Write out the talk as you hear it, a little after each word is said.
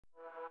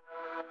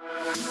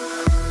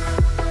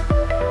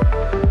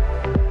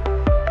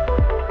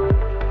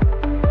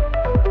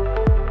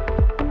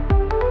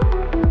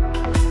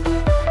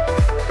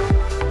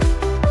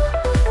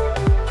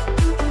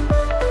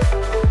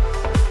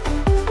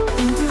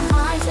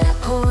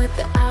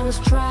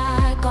hours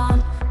drag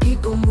on,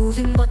 people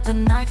moving but the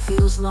night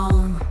feels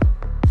long.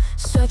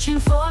 Searching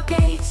for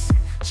gates,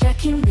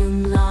 checking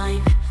in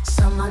line.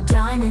 Some are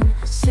dining,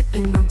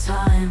 sipping on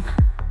time.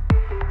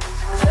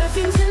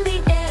 Perfumes in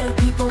the air,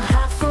 people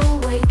half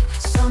awake.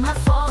 Some have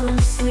fallen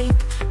asleep,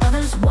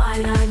 others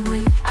wide-eyed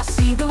wait. I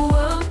see the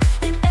world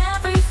in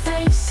every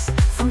face,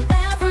 from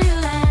every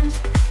land,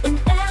 in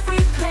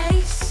every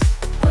place.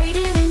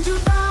 Waiting in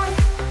Dubai,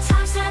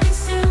 time standing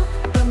still,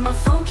 but my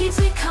phone keeps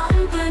me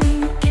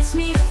company, gets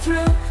me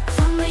through.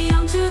 From the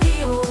young to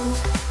the old,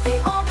 they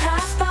all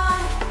pass by,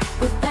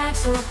 with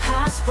bags or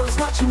passports,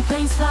 watching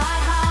planes fly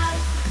high.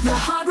 The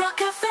Hard Rock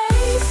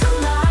Cafe's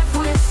alive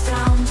with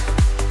sound,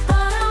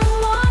 but I'm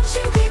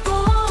watching people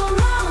all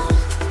around.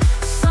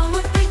 Some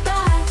with big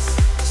bags,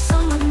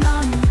 some with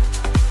none,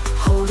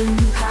 holding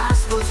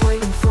passports,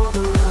 waiting for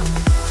the run.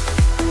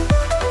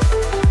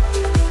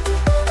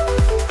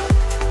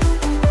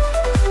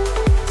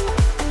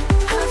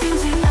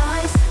 Perfumes in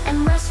eyes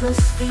and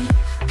restless feet,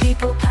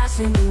 people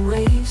passing in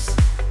waves,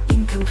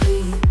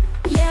 incomplete.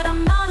 Yet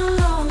I'm not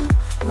alone,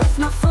 with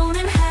my phone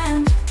in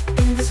hand,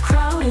 in this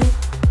crowded,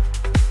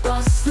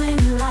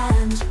 bustling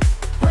land.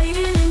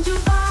 Waiting in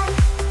Dubai,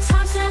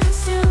 time standing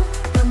still,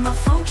 but my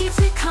phone keeps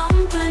me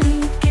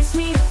company, gets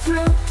me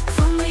through.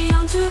 From the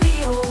young to the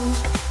old,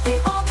 they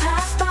all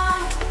pass by,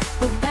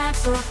 with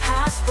bags or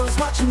passports,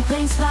 watching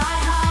planes fly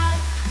high.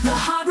 The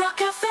heart